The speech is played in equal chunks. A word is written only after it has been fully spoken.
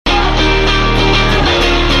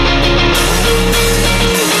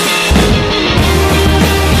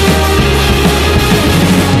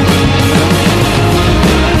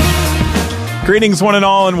Greetings, one and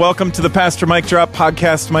all, and welcome to the Pastor Mike Drop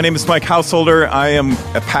podcast. My name is Mike Householder. I am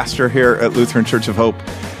a pastor here at Lutheran Church of Hope,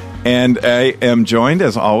 and I am joined,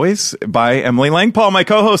 as always, by Emily Langpaul, my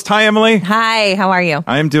co-host. Hi, Emily. Hi, how are you?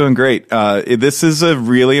 I am doing great. This is a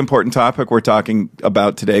really important topic we're talking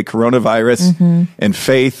about today, coronavirus and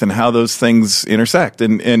faith and how those things intersect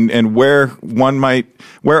and where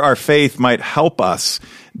our faith might help us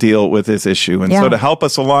deal with this issue. And so to help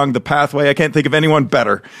us along the pathway, I can't think of anyone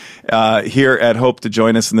better here at Hope to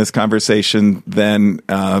join us in this conversation than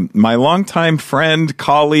my longtime friend,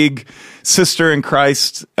 colleague, sister in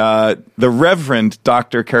Christ, the Reverend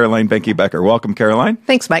Dr. Caroline Benke-Becker. Welcome, Caroline.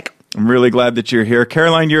 Thanks, Mike. I'm really glad that you're here.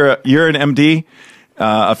 Caroline, you're an MD,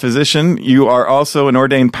 a physician. You are also an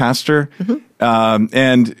ordained pastor.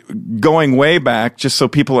 And going way back, just so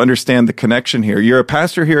people understand the connection here, you're a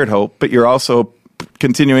pastor here at Hope, but you're also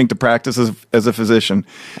continuing to practice as a physician.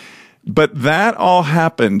 But that all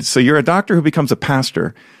happened. So you're a doctor who becomes a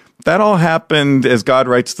pastor. That all happened, as God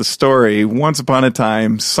writes the story, once upon a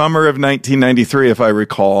time, summer of 1993, if I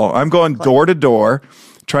recall. I'm going door to door,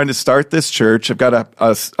 trying to start this church. I've got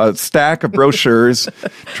a stack of brochures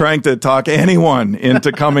trying to talk anyone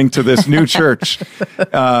into coming to this new church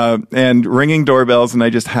and ringing doorbells, and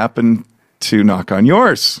I just happened to knock on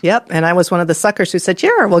yours. Yep, and I was one of the suckers who said,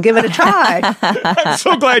 sure, we'll give it a try. I'm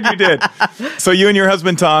so glad you did. So you and your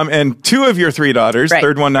husband, Tom, and two of your three daughters,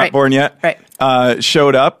 third one not born yet,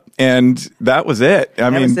 showed up. And that was it.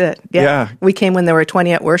 That was it. Yeah. We came when there were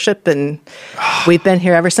 20 at worship, and we've been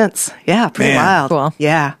here ever since. Yeah, pretty wild. Cool.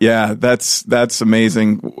 Yeah. Yeah, that's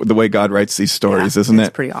amazing the way God writes these stories, isn't it?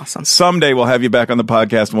 It's pretty awesome. Someday we'll have you back on the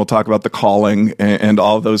podcast and we'll talk about the calling and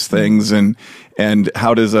all those things and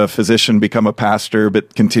how does a physician become a pastor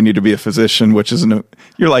but continue to be a physician, which is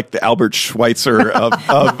you're like the Albert Schweitzer of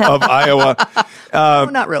Iowa. No,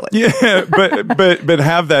 not really. Yeah, but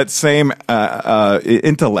have that same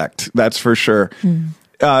intellect, that's for sure.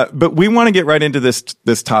 But we want to get right into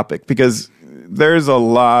this topic because there's a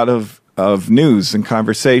lot of news and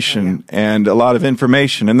conversation and a lot of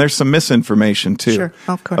information, and there's some misinformation too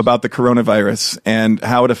about the coronavirus and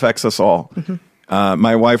how it affects us all.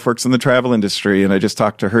 My wife works in the travel industry, and I just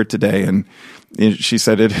talked to her today, and she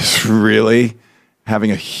said it is really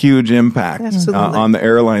having a huge impact on the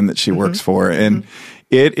airline that she works for, and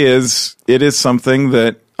it is something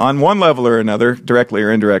that on one level or another, directly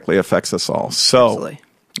or indirectly, affects us all. So,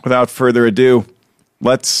 without further ado,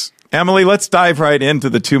 Emily, let's dive right into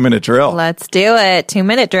the 2-minute drill. Let's do it.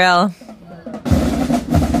 2-minute drill.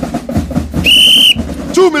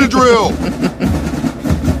 2-minute drill.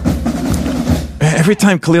 Every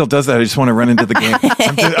time Khalil does that, I just want to run into the game.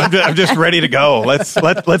 I'm just ready to go. Let's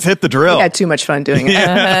hit the drill. We had too much fun doing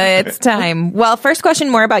it. It's time. Well, first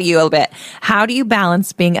question, more about you a little bit. How do you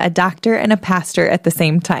balance being a doctor and a pastor at the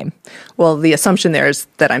same time? Well, the assumption there is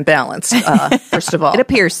that I'm balanced, first of all. It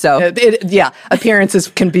appears so. Appearances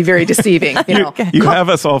can be very deceiving. You have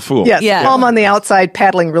us all fooled. Yes, calm on the outside,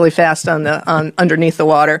 paddling really fast on underneath the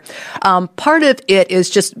water. Part of it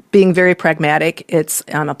is just being very pragmatic.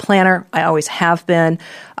 I'm a planner. I always have been.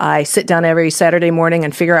 I sit down every Saturday morning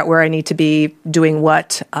and figure out where I need to be doing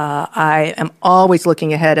what. I am always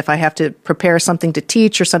looking ahead. If I have to prepare something to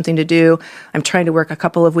teach or something to do, I'm trying to work a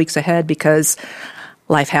couple of weeks ahead because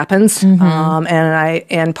life happens.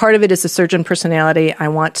 And part of it is the surgeon personality. I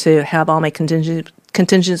want to have all my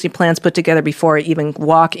contingency plans put together before I even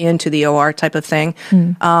walk into the OR type of thing.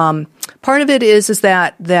 Part of it is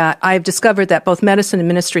that I've discovered that both medicine and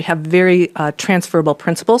ministry have very transferable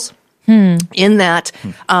principles. In that,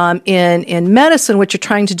 in medicine, what you're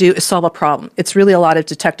trying to do is solve a problem. It's really a lot of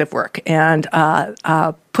detective work, and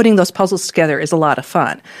putting those puzzles together is a lot of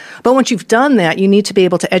fun. But once you've done that, you need to be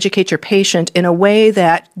able to educate your patient in a way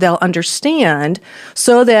that they'll understand,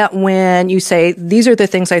 so that when you say, these are the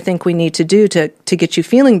things I think we need to do to get you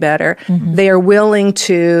feeling better, they are willing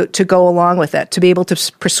to go along with it, to be able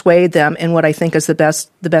to persuade them in what I think is the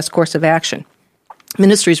best course of action.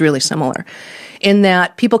 Ministry is really similar in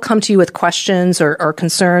that people come to you with questions or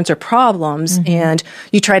concerns or problems, and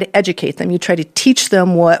you try to educate them. You try to teach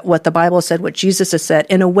them what the Bible said, what Jesus has said,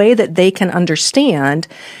 in a way that they can understand,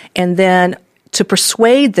 and then to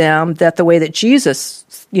persuade them that the way that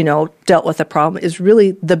Jesus, dealt with the problem is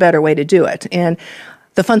really the better way to do it. And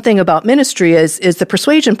the fun thing about ministry is the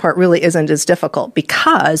persuasion part really isn't as difficult,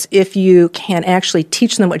 because if you can actually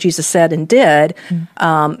teach them what Jesus said and did,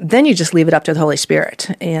 then you just leave it up to the Holy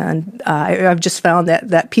Spirit. And I've just found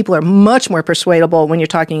that people are much more persuadable when you're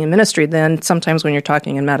talking in ministry than sometimes when you're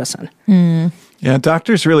talking in medicine. Yeah,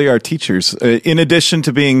 doctors really are teachers. In addition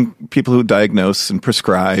to being people who diagnose and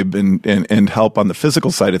prescribe and help on the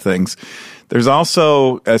physical side of things, There's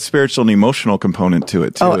also a spiritual and emotional component to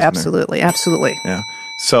it too. Oh, isn't there? absolutely. Absolutely. Yeah.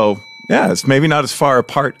 So, yeah, it's maybe not as far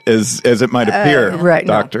apart as it might appear, right,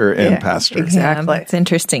 no. doctor and Yeah, pastor. exactly. Yeah, it's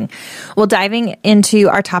interesting. Well, diving into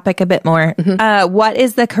our topic a bit more, what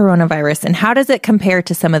is the coronavirus and how does it compare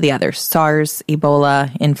to some of the others? SARS,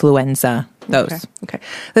 Ebola, influenza, those. Okay.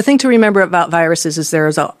 The thing to remember about viruses is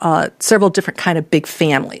there's several different kind of big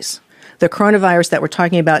families. The coronavirus that we're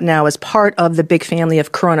talking about now is part of the big family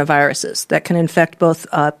of coronaviruses that can infect both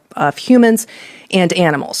humans and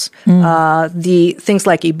animals. The things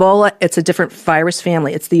like Ebola, it's a different virus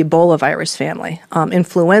family. It's the Ebola virus family.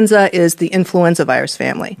 Influenza is the influenza virus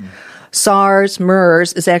family. SARS,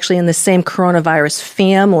 MERS is actually in the same coronavirus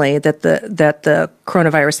family that the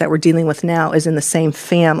coronavirus that we're dealing with now is in the same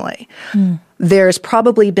family. There's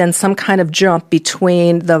probably been some kind of jump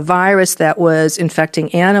between the virus that was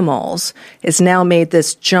infecting animals has now made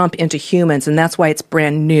this jump into humans, and that's why it's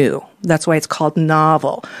brand new. That's why it's called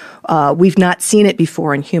novel. We've not seen it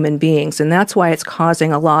before in human beings, and that's why it's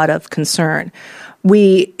causing a lot of concern.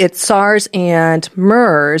 It's SARS and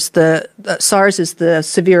MERS. The SARS is the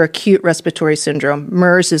severe acute respiratory syndrome.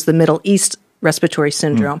 MERS is the Middle East respiratory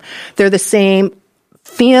syndrome. They're the same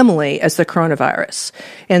family as the coronavirus.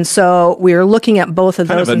 And so we're looking at both of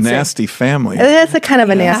those. Kind of a nasty family. It's a kind of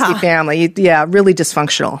a nasty family. Yeah, really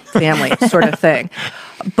dysfunctional family sort of thing.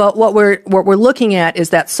 But what we're looking at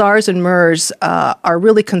is that SARS and MERS are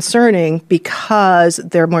really concerning because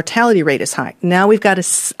their mortality rate is high. Now we've got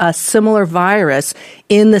a similar virus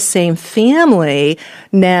in the same family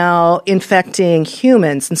now infecting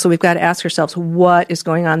humans. And so we've got to ask ourselves what is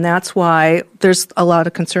going on. That's why there's a lot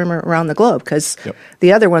of concern around the globe because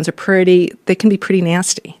the other ones they can be pretty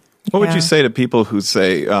nasty. What would you say to people who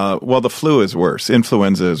say, well, the flu is worse,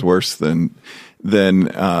 influenza is worse than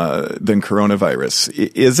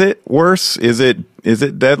coronavirus? Is it worse? Is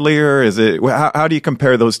it deadlier? How do you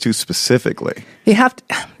compare those two specifically? You have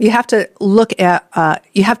to look at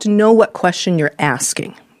you have to know what question you're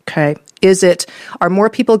asking. Okay, are more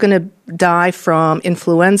people going to die from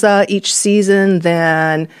influenza each season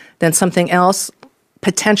than something else?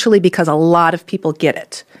 Potentially, because a lot of people get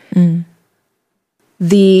it.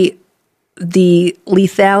 The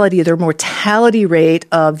lethality, the mortality rate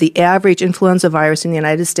of the average influenza virus in the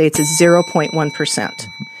United States is 0.1%.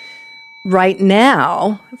 Right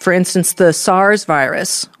now, for instance, the SARS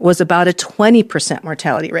virus was about a 20%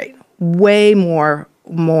 mortality rate, way more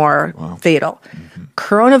fatal.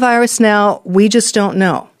 Coronavirus now, we just don't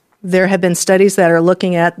know. There have been studies that are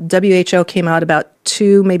looking at, WHO came out about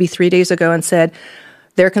 2, maybe 3 days ago and said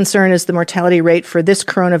their concern is the mortality rate for this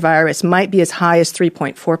coronavirus might be as high as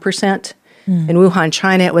 3.4%. In Wuhan,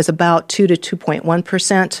 China, it was about 2 to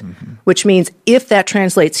 2.1%, which means if that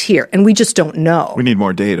translates here, and we just don't know. We need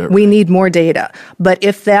more data. We need more data. But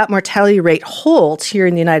if that mortality rate holds here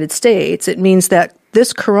in the United States, it means that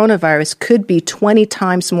this coronavirus could be 20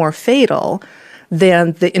 times more fatal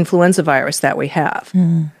than the influenza virus that we have.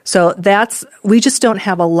 So we just don't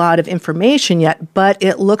have a lot of information yet, but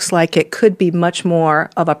it looks like it could be much more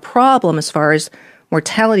of a problem as far as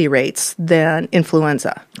mortality rates than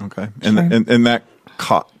influenza. Okay. And that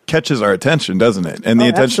catches our attention, doesn't it? And the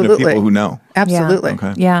attention absolutely. of people who know. Absolutely. Yeah.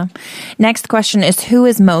 Okay. Yeah. Next question is, who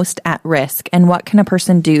is most at risk and what can a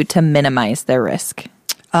person do to minimize their risk?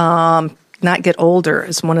 Not get older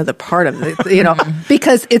is one of the part of it,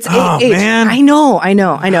 because it's age. Man. I know.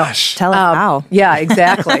 Gosh. Tell us how. Yeah,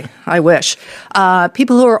 exactly. I wish.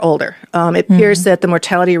 People who are older. It appears that the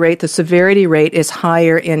mortality rate, the severity rate is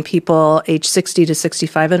higher in people age 60 to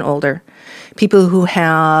 65 and older. People who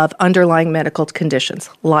have underlying medical conditions,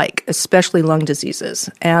 like especially lung diseases,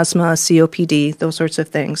 asthma, COPD, those sorts of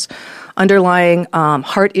things. Underlying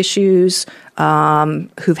heart issues,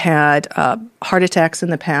 who've had heart attacks in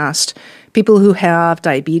the past. People who have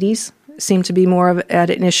diabetes seem to be more at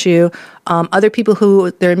an issue. Other people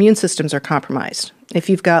who their immune systems are compromised. If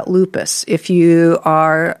you've got lupus, if you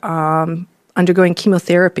are undergoing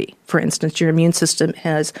chemotherapy, for instance, your immune system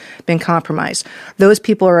has been compromised. Those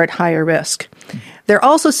people are at higher risk. There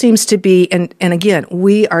also seems to be, and again,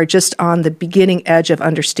 we are just on the beginning edge of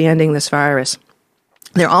understanding this virus.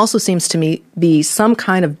 There also seems to be some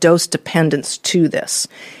kind of dose dependence to this,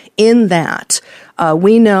 in that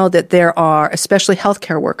we know that there are, especially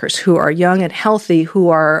healthcare workers who are young and healthy, who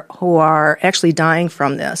are actually dying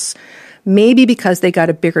from this, maybe because they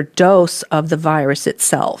got a bigger dose of the virus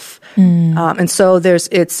itself. And so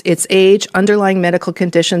it's age, underlying medical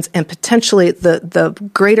conditions, and potentially the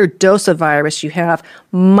greater dose of virus you have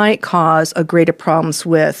might cause a greater problems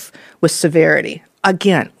with severity.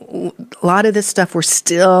 Again, a lot of this stuff we're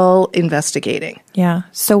still investigating. Yeah.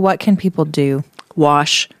 So what can people do?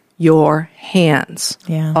 Wash your hands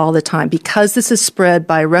all the time, because this is spread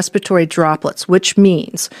by respiratory droplets, which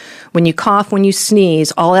means when you cough, when you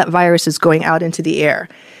sneeze, all that virus is going out into the air.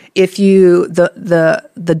 If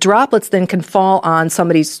the droplets then can fall on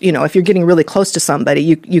somebody's, if you're getting really close to somebody,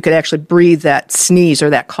 you could actually breathe that sneeze or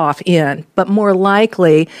that cough in. But more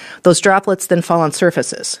likely, those droplets then fall on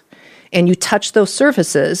surfaces. And you touch those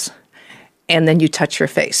surfaces, and then you touch your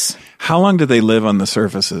face. How long do they live on the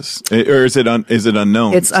surfaces? Or is it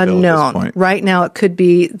unknown? It's unknown. Right now,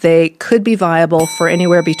 they could be viable for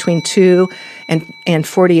anywhere between 2 and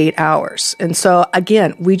 48 hours. And so,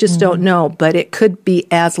 again, we just don't know, but it could be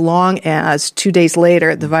as long as 2 days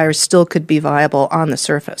later, the virus still could be viable on the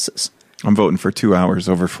surfaces. I'm voting for 2 hours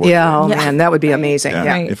over 48. Yeah, man, that would be amazing. Yeah,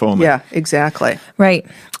 Right. If only. Yeah, exactly. Right.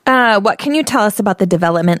 What can you tell us about the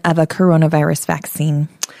development of a coronavirus vaccine?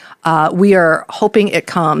 We are hoping it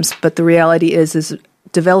comes, but the reality is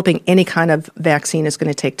developing any kind of vaccine is going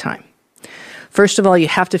to take time. First of all, you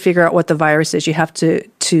have to figure out what the virus is. You have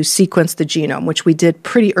to sequence the genome, which we did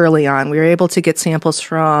pretty early on. We were able to get samples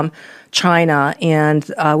from China, and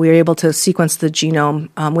we were able to sequence the genome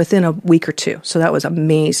within a week or two. So that was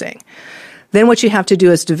amazing. Then what you have to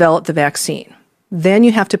do is develop the vaccine. Then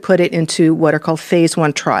you have to put it into what are called phase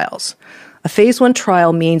 1 trials. A phase 1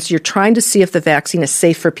 trial means you're trying to see if the vaccine is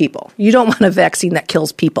safe for people. You don't want a vaccine that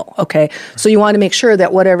kills people, okay? So you want to make sure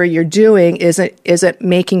that whatever you're doing isn't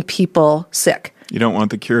making people sick. You don't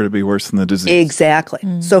want the cure to be worse than the disease. Exactly.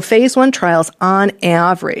 So phase 1 trials, on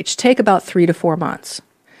average, take about 3 to 4 months.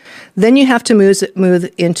 Then you have to move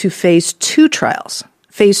into phase 2 trials.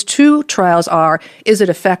 Phase 2 trials are, is it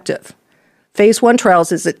effective? Phase 1 trials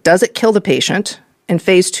does it kill the patient? And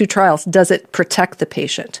phase 2 trials, does it protect the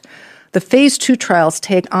patient? The phase 2 trials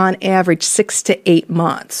take on average 6 to 8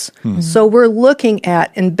 months. So we're looking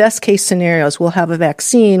at, in best case scenarios, we'll have a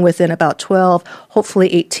vaccine within about 12,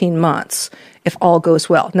 hopefully 18 months, if all goes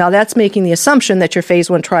well. Now that's making the assumption that your phase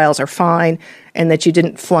 1 trials are fine and that you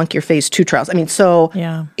didn't flunk your phase 2 trials.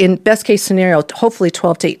 In best case scenario, hopefully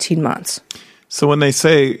 12 to 18 months. So when they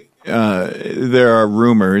say there are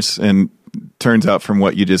rumors, and turns out from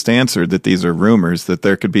what you just answered that these are rumors, that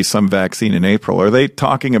there could be some vaccine in April. Are they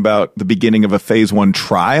talking about the beginning of a phase 1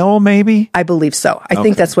 trial, maybe? I believe so. I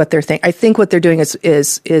think that's what they're thinking. I think what they're doing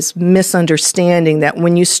is misunderstanding that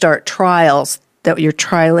when you start trials, that you're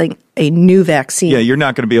trialing a new vaccine. Yeah, you're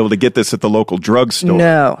not going to be able to get this at the local drugstore.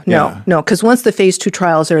 No. Because once the phase 2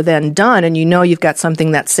 trials are then done and you know you've got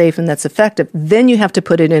something that's safe and that's effective, then you have to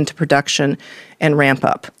put it into production and ramp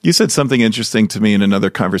up. You said something interesting to me in another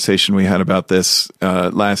conversation we had about this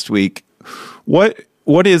last week. What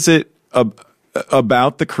is it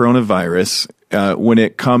about the coronavirus when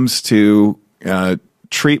it comes to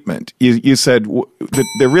treatment? You said that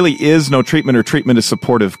there really is no treatment, or treatment is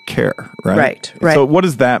supportive care, right? Right. So what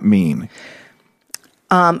does that mean?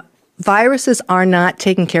 Viruses are not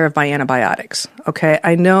taken care of by antibiotics, okay?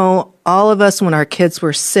 I know all of us, when our kids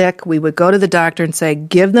were sick, we would go to the doctor and say,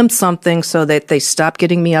 give them something so that they stop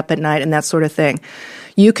getting me up at night and that sort of thing.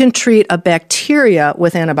 You can treat a bacteria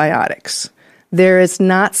with antibiotics. There is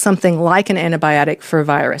not something like an antibiotic for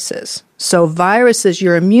viruses. So viruses,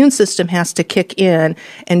 your immune system has to kick in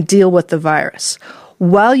and deal with the virus.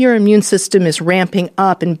 While your immune system is ramping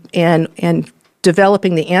up and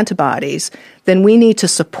developing the antibodies, then we need to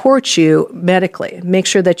support you medically. Make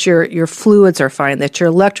sure that your fluids are fine, that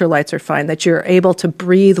your electrolytes are fine, that you're able to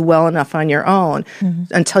breathe well enough on your own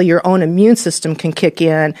until your own immune system can kick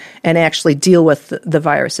in and actually deal with the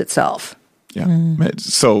virus itself. Yeah.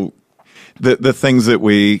 So the things that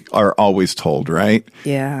we are always told, right?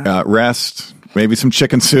 Yeah. Rest, maybe some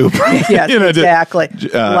chicken soup. Yes, exactly.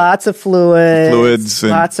 Lots of fluids,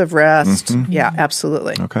 lots of rest. Yeah,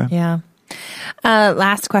 absolutely. Okay. Yeah.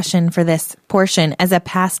 Last question for this portion. As a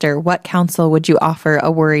pastor, what counsel would you offer a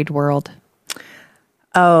worried world?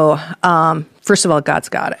 First of all, God's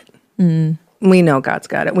got it. We know God's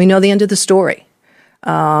got it. We know the end of the story.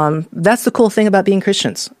 That's the cool thing about being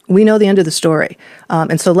Christians. We know the end of the story.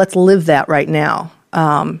 And so let's live that right now.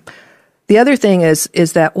 The other thing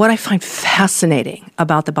is that what I find fascinating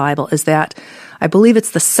about the Bible is that I believe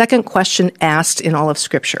it's the second question asked in all of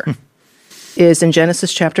Scripture is in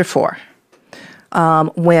Genesis chapter 4.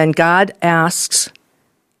 When God asks,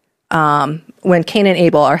 when Cain and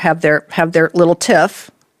Abel have their little tiff,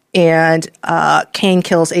 and Cain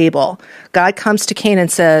kills Abel, God comes to Cain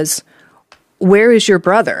and says, "Where is your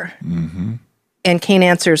brother?" And Cain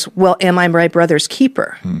answers, "Well, am I my brother's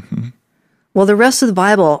keeper?" Well, the rest of the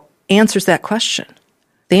Bible answers that question.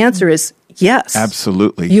 The answer is yes.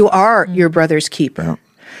 Absolutely. You are your brother's keeper. Yeah.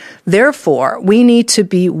 Therefore, we need to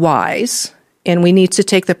be wise And we need to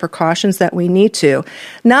take the precautions that we need to.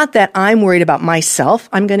 Not that I'm worried about myself,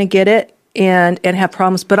 I'm going to get it and have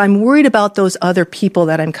problems, but I'm worried about those other people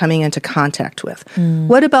that I'm coming into contact with.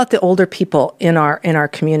 What about the older people in our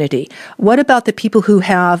community? What about the people who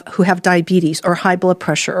have diabetes or high blood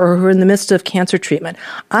pressure or who are in the midst of cancer treatment?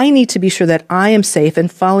 I need to be sure that I am safe and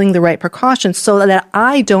following the right precautions so that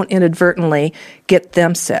I don't inadvertently get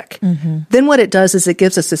them sick. Then what it does is it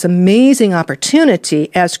gives us this amazing opportunity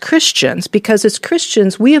as Christians, because as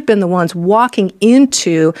Christians, we have been the ones walking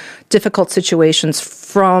into difficult situations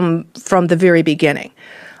from the very beginning.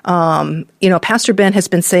 Pastor Ben has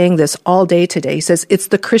been saying this all day today. He says it's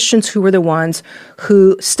the Christians who were the ones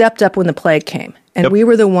who stepped up when the plague came. And we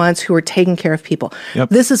were the ones who were taking care of people.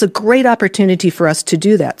 This is a great opportunity for us to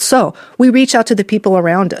do that. So we reach out to the people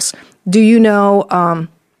around us. Do you know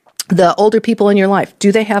the older people in your life?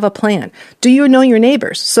 Do they have a plan? Do you know your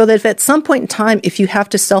neighbors? So that if at some point in time, if you have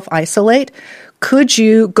to self-isolate, could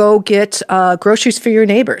you go get groceries for your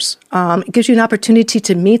neighbors? It gives you an opportunity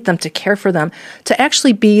to meet them, to care for them, to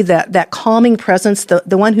actually be that calming presence,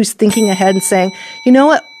 the one who's thinking ahead and saying, you know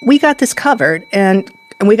what, we got this covered, and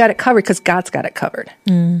we got it covered because God's got it covered.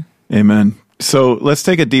 Amen. So let's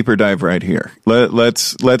take a deeper dive right here.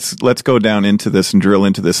 Let's go down into this and drill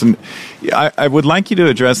into this. And I would like you to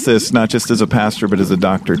address this not just as a pastor, but as a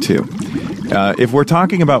doctor too. If we're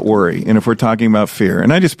talking about worry and if we're talking about fear,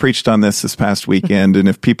 and I just preached on this past weekend, and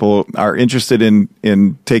if people are interested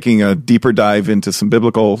in taking a deeper dive into some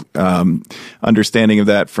biblical understanding of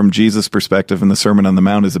that from Jesus' perspective and the Sermon on the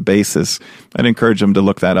Mount as a basis, I'd encourage them to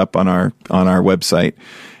look that up on our website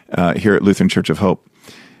here at Lutheran Church of Hope.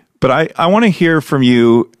 But I want to hear from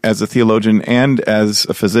you as a theologian and as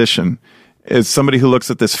a physician, as somebody who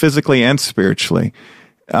looks at this physically and spiritually.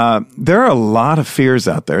 There are a lot of fears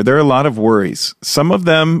out there. There are a lot of worries. Some of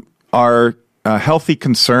them are healthy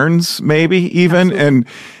concerns, maybe even. Absolutely. And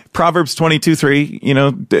Proverbs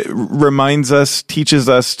 22:3, reminds us, teaches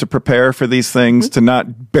us to prepare for these things, to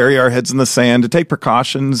not bury our heads in the sand, to take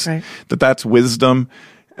precautions, right. That's wisdom.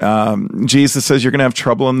 Jesus says you're going to have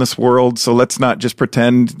trouble in this world, so let's not just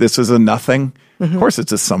pretend this is a nothing. Of course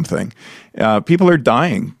it's a something. People are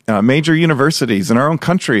dying. Major universities in our own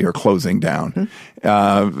country are closing down,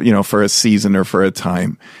 for a season or for a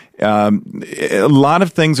time. A lot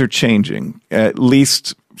of things are changing, at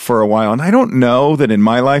least for a while. And I don't know that in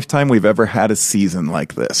my lifetime we've ever had a season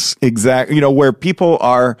like this. Where people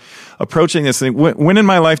are approaching this thing. When in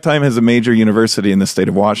my lifetime has a major university in the state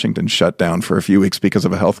of Washington shut down for a few weeks because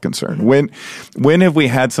of a health concern? When have we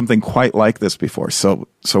had something quite like this before? So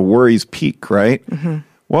worries peak, right?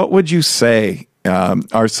 What would you say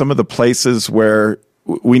are some of the places where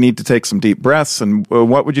we need to take some deep breaths, and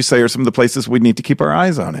what would you say are some of the places we need to keep our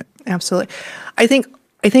eyes on it? Absolutely. I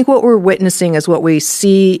think what we're witnessing is what we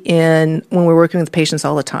see when we're working with patients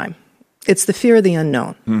all the time. It's the fear of the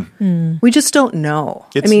unknown. We just don't know.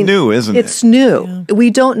 It's new, isn't it? It's new. Yeah.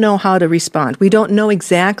 We don't know how to respond. We don't know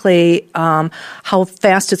exactly how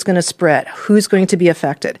fast it's going to spread, who's going to be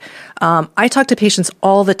affected. I talk to patients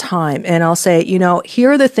all the time, and I'll say,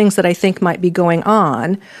 here are the things that I think might be going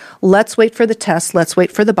on. Let's wait for the test. Let's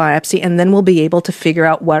wait for the biopsy, and then we'll be able to figure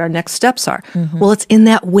out what our next steps are. Well, it's in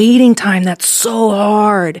that waiting time that's so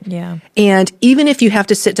hard. Yeah. And even if you have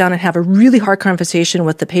to sit down and have a really hard conversation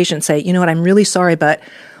with the patient, say, you know what, I'm really sorry, but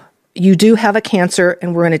you do have a cancer,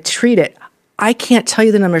 and we're going to treat it. I can't tell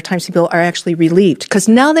you the number of times people are actually relieved because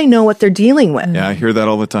now they know what they're dealing with. Yeah, I hear that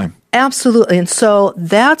all the time. Absolutely. And so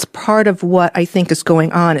that's part of what I think is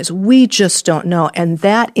going on is we just don't know. And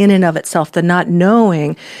that in and of itself, the not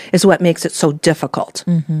knowing is what makes it so difficult.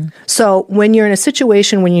 So when you're in a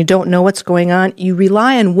situation when you don't know what's going on, you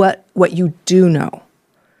rely on what you do know.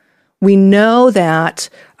 We know that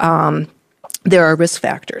there are risk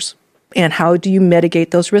factors. And how do you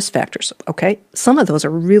mitigate those risk factors? Okay, some of those are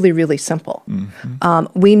really, really simple.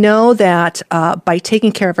 We know that by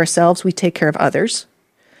taking care of ourselves, we take care of others.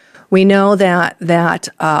 We know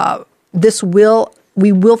that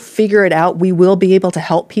we will figure it out. We will be able to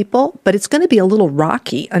help people, but it's going to be a little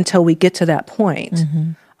rocky until we get to that point.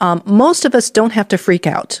 Most of us don't have to freak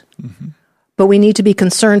out, but we need to be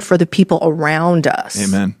concerned for the people around us.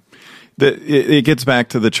 Amen. It gets back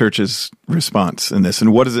to the church's response in this,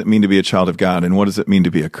 and what does it mean to be a child of God, and what does it mean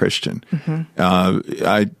to be a Christian?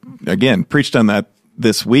 I, again, preached on that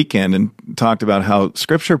this weekend and talked about how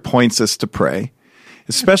Scripture points us to pray,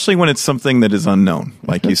 especially when it's something that is unknown,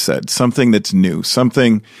 like you said, something that's new,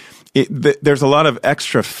 there's a lot of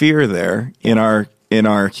extra fear there in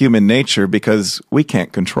our human nature because we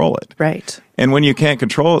can't control it. Right. And when you can't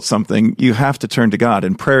control something, you have to turn to God.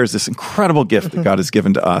 And prayer is this incredible gift that God has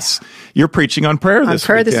given to us. You're preaching on prayer this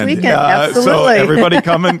weekend. Absolutely. So everybody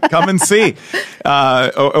come and see,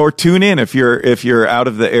 or tune in if you're out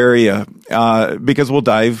of the area, because we'll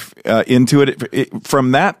dive into it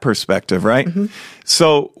from that perspective, right?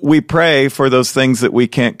 So we pray for those things that we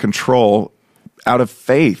can't control out of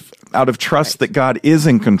faith, out of trust that God is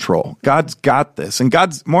in control. God's got this. And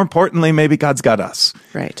more importantly, maybe God's got us.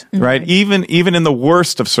 Right. Right? Even in the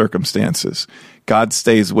worst of circumstances, God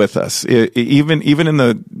stays with us. Even in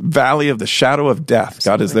the valley of the shadow of death,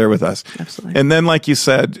 God is there with us. Absolutely. And then, like you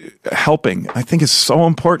said, helping, I think, is so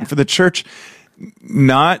important for the church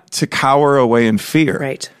not to cower away in fear.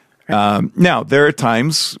 Right. Now, there are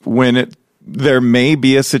times when there may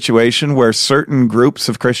be a situation where certain groups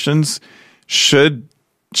of Christians should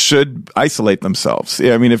isolate themselves.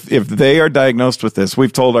 I mean, if they are diagnosed with this,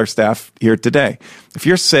 we've told our staff here today, if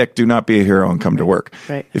you're sick, do not be a hero and come to work.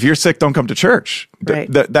 Right. If you're sick, don't come to church. Right.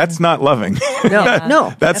 That's not loving.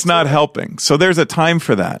 No, That's not helping. So there's a time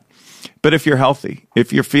for that. But if you're healthy,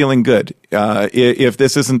 if you're feeling good, if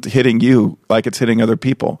this isn't hitting you like it's hitting other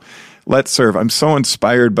people, let's serve. I'm so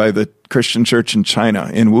inspired by the Christian church in China,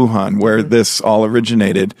 in Wuhan, where this all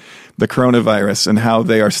originated, the coronavirus, and how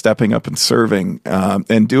they are stepping up and serving,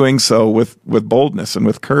 and doing so with boldness and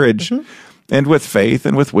with courage and with faith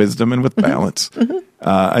and with wisdom and with balance.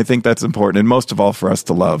 I think that's important, and most of all for us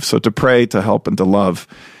to love. So to pray, to help, and to love.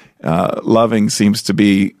 Loving seems to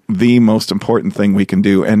be the most important thing we can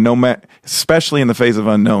do. And especially in the face of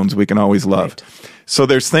unknowns, we can always love. Right. So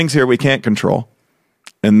there's things here we can't control.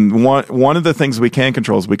 And one of the things we can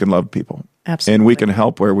control is we can love people. Absolutely. And we can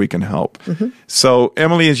help where we can help. So,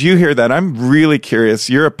 Emily, as you hear that, I'm really curious.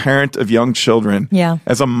 You're a parent of young children. Yeah.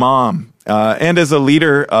 As a mom, and as a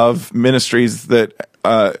leader of ministries that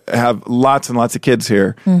have lots and lots of kids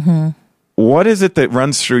here. What is it that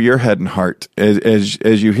runs through your head and heart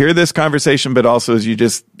as you hear this conversation, but also as you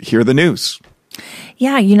just hear the news?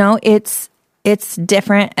 Yeah, it's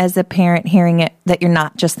different as a parent hearing it, that you're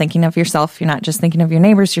not just thinking of yourself. You're not just thinking of your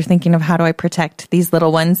neighbors. You're thinking of, how do I protect these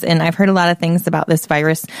little ones? And I've heard a lot of things about this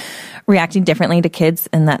virus reacting differently to kids,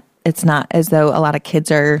 and that it's not as though a lot of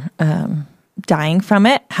kids are dying from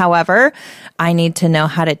it. However, I need to know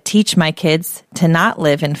how to teach my kids to not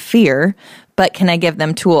live in fear, but can I give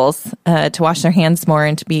them tools to wash their hands more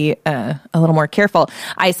and to be a little more careful?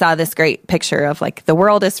 I saw this great picture of like the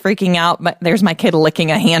world is freaking out, but there's my kid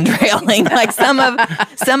licking a hand railing. Like some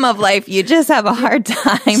of life, you just have a hard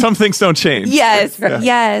time. Some things don't change. Yes,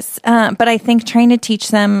 yes. But I think trying to teach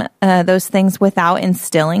them those things without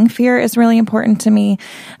instilling fear is really important to me,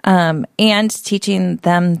 and teaching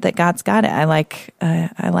them that God's got it. I like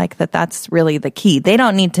that. That's really the key. They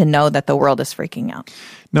don't need to know that the world is freaking out.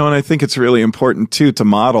 No, and I think it's really important too to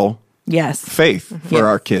model faith for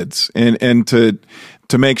our kids, and to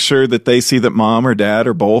make sure that they see that mom or dad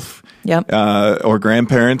or both, or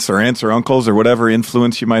grandparents or aunts or uncles or whatever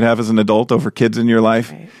influence you might have as an adult over kids in your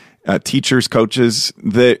life, teachers, coaches,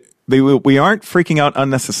 that we aren't freaking out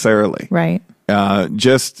unnecessarily. Right.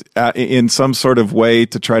 Just in some sort of way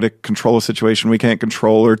to try to control a situation we can't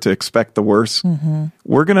control, or to expect the worst.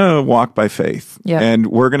 We're going to walk by faith, and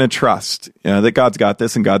we're going to trust that God's got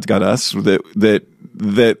this and God's got us,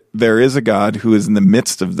 that there is a God who is in the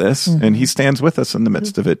midst of this, and he stands with us in the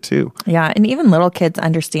midst of it too. Yeah. And even little kids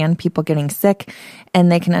understand people getting sick, and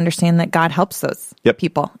they can understand that God helps those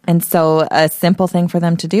people. And so a simple thing for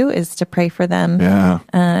them to do is to pray for them.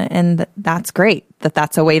 And that's great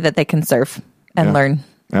that's a way that they can serve and learn.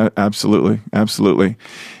 Absolutely. Absolutely.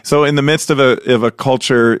 So in the midst of a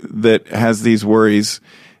culture that has these worries,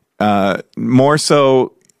 more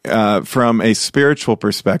so from a spiritual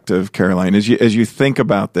perspective, Caroline, as you think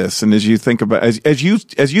about this, and as you think about as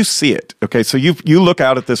you see it, okay, so you look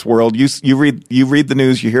out at this world, you read the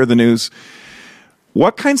news, you hear the news.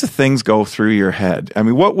 What kinds of things go through your head? I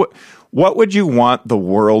mean, what would you want the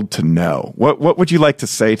world to know? What would you like to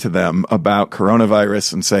say to them about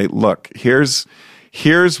coronavirus, and say, look, here's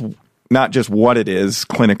not just what it is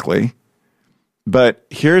clinically, but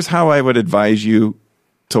here's how I would advise you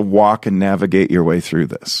to walk and navigate your way through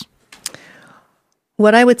this?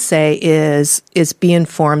 What I would say is be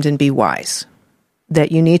informed and be wise.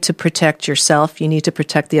 That you need to protect yourself, you need to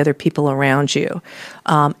protect the other people around you.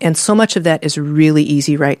 And so much of that is really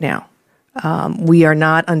easy right now. We are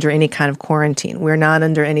not under any kind of quarantine. We're not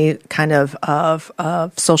under any kind of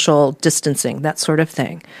social distancing, that sort of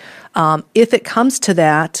thing. If it comes to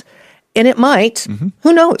that, and it might,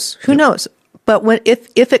 who knows? Who knows? But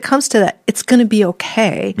if it comes to that, it's going to be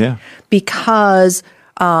okay. Yeah. Because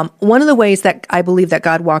one of the ways that I believe that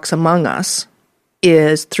God walks among us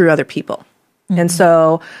is through other people. And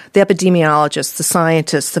so the epidemiologists, the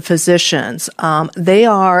scientists, the physicians,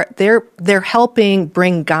 they're helping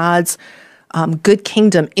bring God's good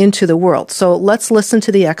kingdom into the world. So let's listen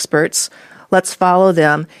to the experts. Let's follow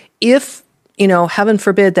them. If, heaven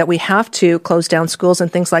forbid that we have to close down schools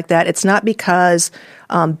and things like that, it's not because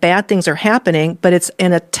bad things are happening, but it's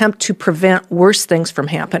an attempt to prevent worse things from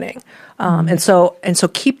happening. And so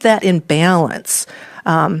keep that in balance.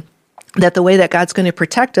 That the way that God's going to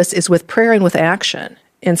protect us is with prayer and with action.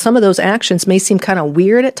 And some of those actions may seem kind of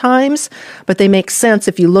weird at times, but they make sense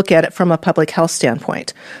if you look at it from a public health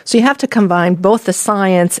standpoint. So you have to combine both the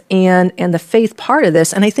science and the faith part of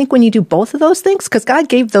this. And I think when you do both of those things, because God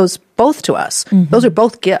gave those both to us, those are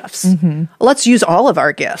both gifts. Let's use all of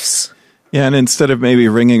our gifts. Yeah, and instead of maybe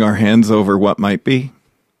wringing our hands over what might be,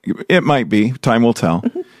 it might be, time will tell.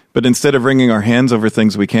 But instead of wringing our hands over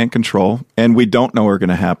things we can't control and we don't know are going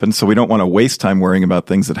to happen, so we don't want to waste time worrying about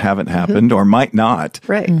things that haven't happened or might not,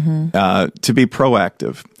 right? To be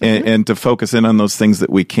proactive and to focus in on those things that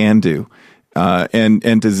we can do,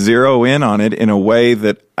 and to zero in on it in a way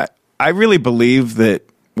that I really believe that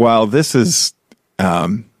while this is,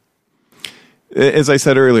 as I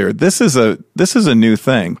said earlier, this is a new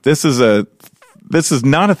thing. This is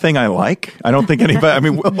not a thing I like. I don't think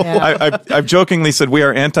anybody, I've jokingly said we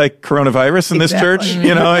are anti-coronavirus in this church.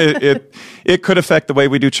 It could affect the way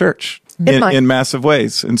we do church in massive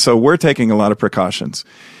ways. And so we're taking a lot of precautions.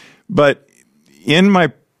 But in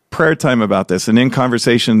my prayer time about this and in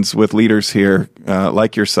conversations with leaders here,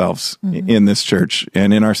 like yourselves in this church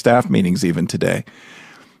and in our staff meetings even today,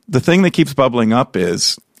 the thing that keeps bubbling up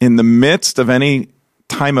is in the midst of any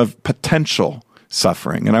time of potential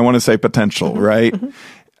suffering, and I want to say potential, right?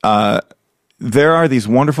 There are these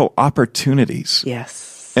wonderful opportunities.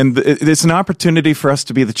 Yes. And it's an opportunity for us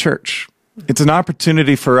to be the church. It's an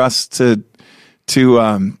opportunity for us to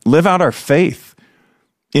live out our faith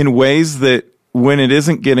in ways that when it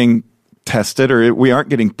isn't getting tested or we aren't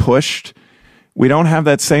getting pushed, we don't have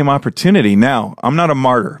that same opportunity. Now, I'm not a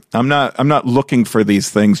martyr. I'm not looking for these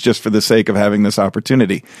things just for the sake of having this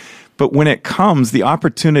opportunity. But when it comes, the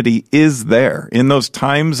opportunity is there in those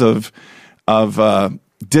times of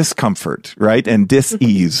discomfort, right? And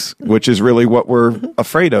dis-ease, which is really what we're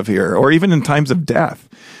afraid of here, or even in times of death.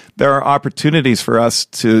 There are opportunities for us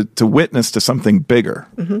to witness to something bigger,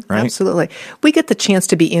 right? Absolutely. We get the chance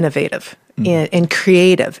to be innovative and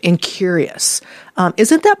creative and curious.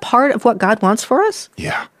 Isn't that part of what God wants for us?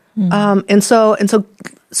 Yeah. And so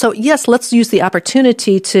yes, let's use the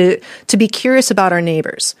opportunity to be curious about our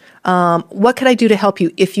neighbors. What can I do to help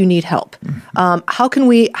you if you need help? How can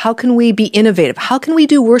we be innovative? How can we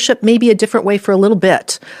do worship maybe a different way for a little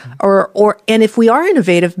bit? And if we are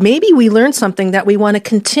innovative, maybe we learn something that we want to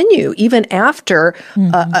continue even after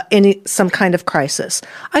some kind of crisis.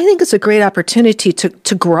 I think it's a great opportunity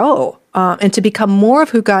to grow and to become more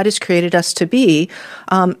of who God has created us to be.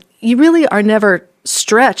 You really are never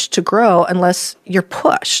stretched to grow unless you're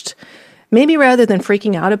pushed. Maybe rather than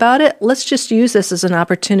freaking out about it, let's just use this as an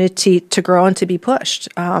opportunity to grow and to be pushed.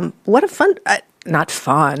 What a fun, not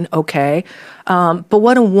fun, okay, but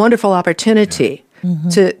what a wonderful opportunity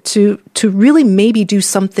to really maybe do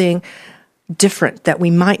something different that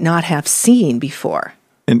we might not have seen before.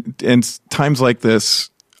 And times like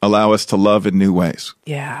this allow us to love in new ways.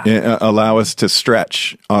 Yeah. Allow us to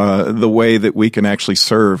stretch the way that we can actually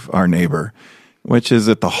serve our neighbor, which is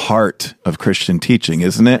at the heart of Christian teaching,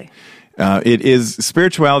 isn't it? It is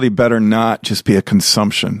spirituality better not just be a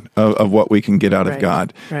consumption of what we can get out of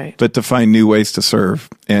God, but to find new ways to serve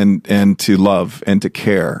and to love and to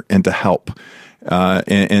care and to help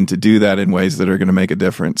and to do that in ways that are going to make a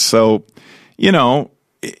difference. So,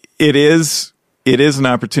 it is an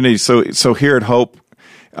opportunity. So here at Hope,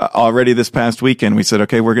 already this past weekend, we said,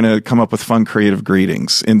 okay, we're going to come up with fun, creative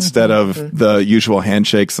greetings instead of the usual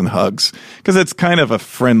handshakes and hugs, because it's kind of a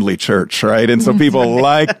friendly church, right? And so people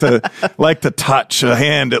like to touch a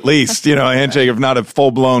hand at least, a handshake, if not a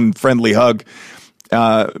full blown friendly hug.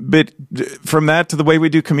 But from that to the way we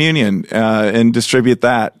do communion and distribute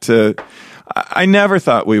that, I never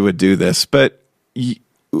thought we would do this, but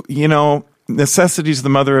necessity is the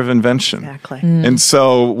mother of invention. Exactly. And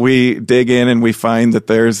so we dig in and we find that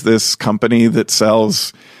there's this company that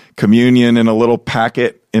sells communion in a little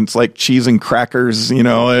packet. And it's like cheese and crackers,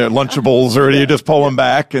 Lunchables, or you just pull them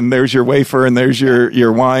back and there's your wafer and there's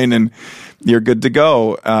your wine and you're good to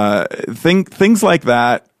go. Things like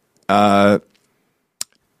that. And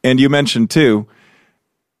you mentioned too,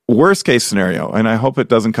 worst case scenario, and I hope it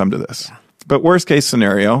doesn't come to this. But worst case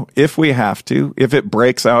scenario, if we have to, if it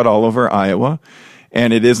breaks out all over Iowa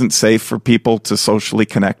and it isn't safe for people to socially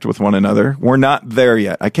connect with one another. We're not there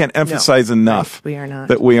yet. I can't emphasize enough we are not.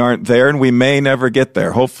 that we aren't there, and we may never get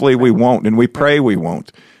there. Hopefully we won't, and we pray we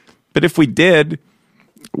won't. But if we did,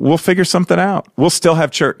 we'll figure something out. We'll still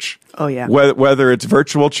have church. Oh, yeah. Whether it's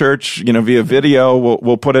virtual church, via video,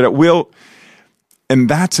 we'll put it up. And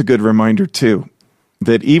that's a good reminder too,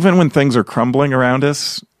 that even when things are crumbling around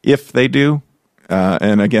us, if they do,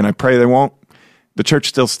 and again, I pray they won't, the church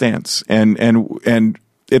still stands, and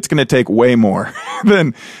it's going to take way more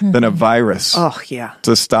than a virus. Oh, yeah.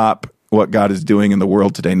 To stop what God is doing in the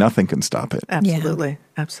world today. Nothing can stop it. Absolutely,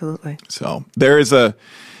 absolutely. So there's a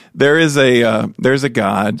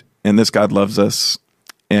God, and this God loves us,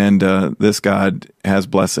 and this God has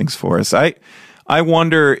blessings for us. I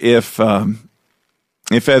wonder if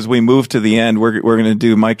as we move to the end, we're going to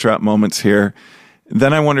do mic drop moments here.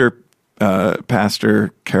 Then I wonder,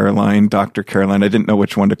 Pastor Caroline, Dr. Caroline, I didn't know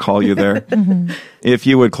which one to call you there, if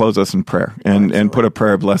you would close us in prayer and put a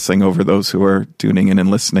prayer blessing over those who are tuning in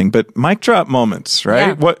and listening. But mic drop moments, right?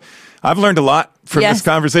 Yeah. What I've learned a lot from this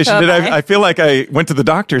conversation. I feel like I went to the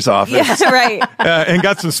doctor's office, Yeah, right. and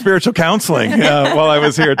got some spiritual counseling while I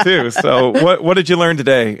was here too. So, what did you learn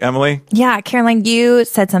today, Emily? Yeah, Caroline, you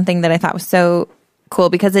said something that I thought was so cool,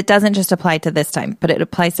 because it doesn't just apply to this time, but it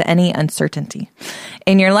applies to any uncertainty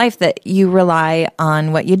in your life, that you rely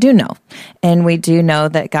on what you do know. And we do know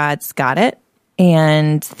that God's got it.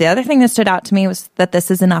 And the other thing that stood out to me was that this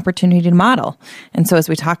is an opportunity to model. And so as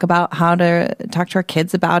we talk about how to talk to our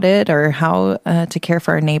kids about it, or how to care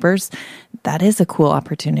for our neighbors, that is a cool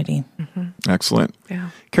opportunity. Mm-hmm. Excellent. Yeah.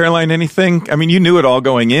 Caroline, anything? I mean, you knew it all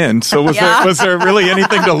going in. So was there really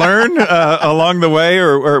anything to learn along the way,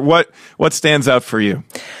 or what stands out for you?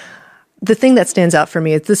 The thing that stands out for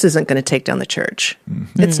me is this isn't going to take down the church.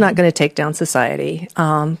 Mm-hmm. It's not going to take down society.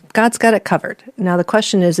 God's got it covered. Now the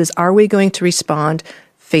question is are we going to respond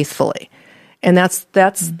faithfully? And that's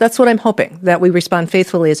what I'm hoping, that we respond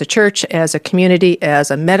faithfully as a church, as a community,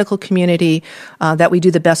 as a medical community, that we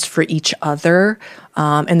do the best for each other,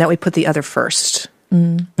 and that we put the other first.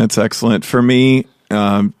 Mm. That's excellent. For me,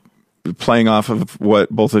 playing off of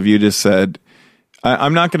what both of you just said,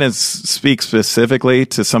 I'm not going to speak specifically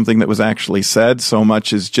to something that was actually said so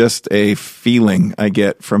much as just a feeling I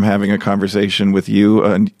get from having a conversation with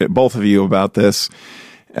you, both of you, about this,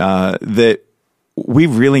 that we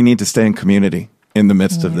really need to stay in community in the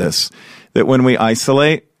midst of this. That when we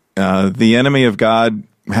isolate, the enemy of God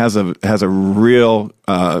has a real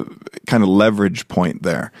kind of leverage point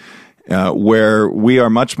there, where we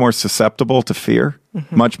are much more susceptible to fear,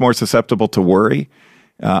 much more susceptible to worry.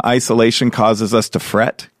 Isolation causes us to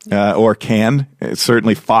fret, or can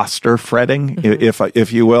certainly foster fretting,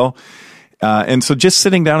 if you will. And so just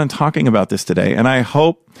sitting down and talking about this today, and I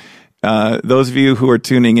hope those of you who are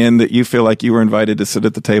tuning in, that you feel like you were invited to sit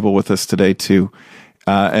at the table with us today too,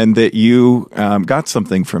 and that you got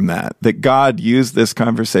something from that God used this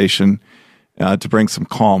conversation to bring some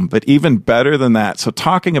calm. But even better than that, so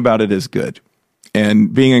talking about it is good,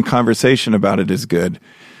 and being in conversation about it is good,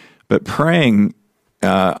 but praying,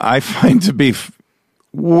 I find to be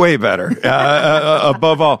way better,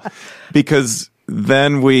 above all, because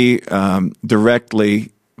then we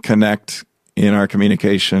directly connect in our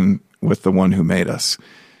communication with the one who made us.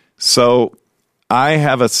 So I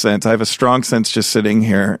have a strong sense just sitting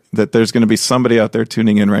here that there's going to be somebody out there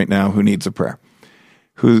tuning in right now who needs a prayer,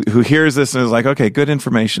 who hears this and is like, okay, good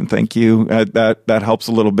information. Thank you. That helps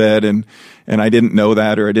a little bit. And I didn't know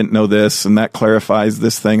that, or I didn't know this, and that clarifies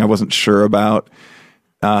this thing I wasn't sure about.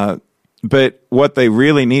 But what they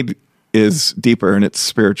really need is deeper, and it's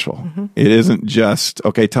spiritual. Mm-hmm. It isn't just,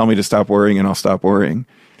 okay, tell me to stop worrying and I'll stop worrying.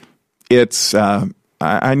 It's,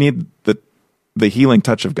 I need the healing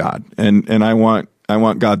touch of God, and I want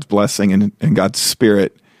God's blessing and God's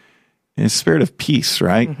spirit, and His spirit of peace,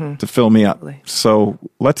 right, to fill me up. Absolutely. So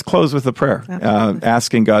let's close with a prayer,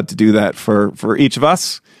 asking God to do that for each of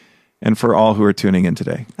us and for all who are tuning in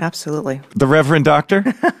today. Absolutely. The Reverend Doctor?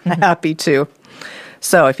 Happy to.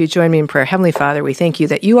 So if you join me in prayer, Heavenly Father, we thank you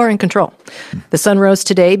that you are in control. The sun rose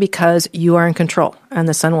today because you are in control, and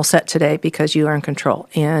the sun will set today because you are in control.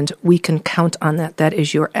 And we can count on that. That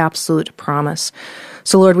is your absolute promise.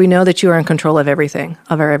 So Lord, we know that you are in control of everything,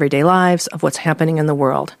 of our everyday lives, of what's happening in the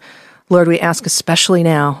world. Lord, we ask especially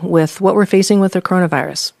now with what we're facing with the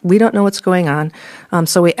coronavirus. We don't know what's going on,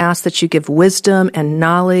 so we ask that you give wisdom and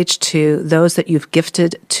knowledge to those that you've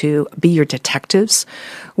gifted to be your detectives.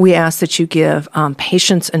 We ask that you give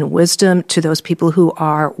patience and wisdom to those people who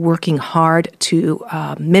are working hard to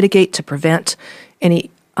mitigate, to prevent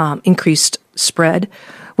any increased spread.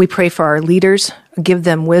 We pray for our leaders, give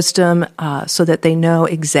them wisdom so that they know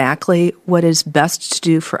exactly what is best to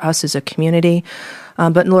do for us as a community.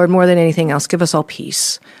 But Lord, more than anything else, give us all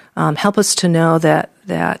peace. Help us to know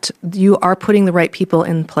that you are putting the right people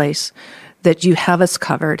in place, that you have us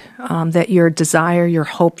covered, that your desire, your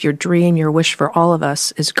hope, your dream, your wish for all of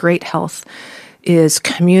us is great health, is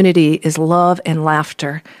community, is love and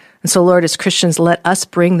laughter. And so, Lord, as Christians, let us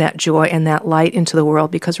bring that joy and that light into the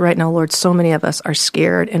world, because right now, Lord, so many of us are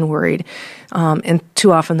scared and worried, and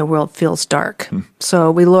too often the world feels dark.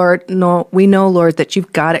 So we know, Lord, that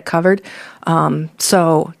you've got it covered.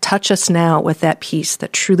 So touch us now with that peace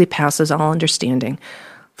that truly passes all understanding.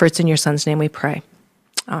 For it's in your Son's name we pray.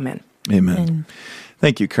 Amen. Amen.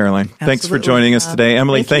 Thank you, Caroline. Absolutely. Thanks for joining us today.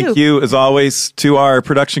 Emily, thank you as always to our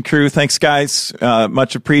production crew. Thanks, guys.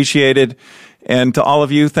 Much appreciated. And to all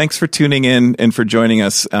of you, thanks for tuning in and for joining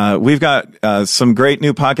us. We've got some great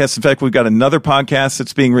new podcasts. In fact, we've got another podcast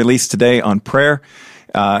that's being released today on prayer.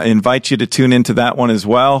 I invite you to tune into that one as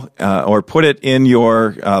well, or put it in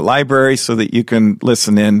your library so that you can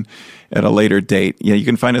listen in at a later date. Yeah, you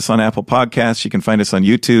can find us on Apple Podcasts. You can find us on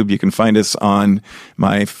YouTube. You can find us on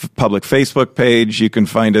my public Facebook page. You can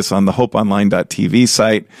find us on the hopeonline.tv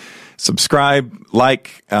site. Subscribe,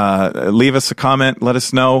 like, leave us a comment. Let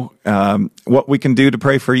us know what we can do to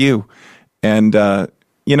pray for you. And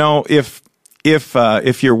if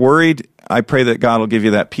you're worried, I pray that God will give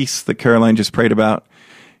you that peace that Caroline just prayed about.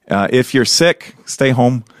 If you're sick, stay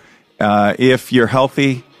home. If you're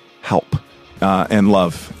healthy, help and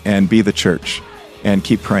love and be the church and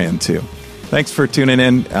keep praying too. Thanks for tuning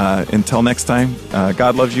in. Until next time,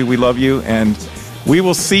 God loves you. We love you, and we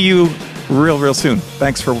will see you real soon.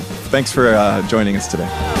 Thanks for joining us today.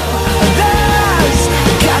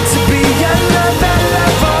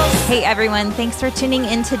 Hey everyone, thanks for tuning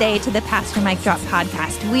in today to the Pastor Mike Drop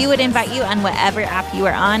podcast. We would invite you on whatever app you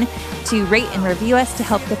are on to rate and review us to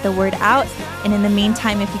help get the word out. And in the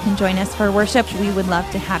meantime, if you can join us for worship, we would love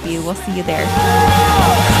to have you. We'll see you there.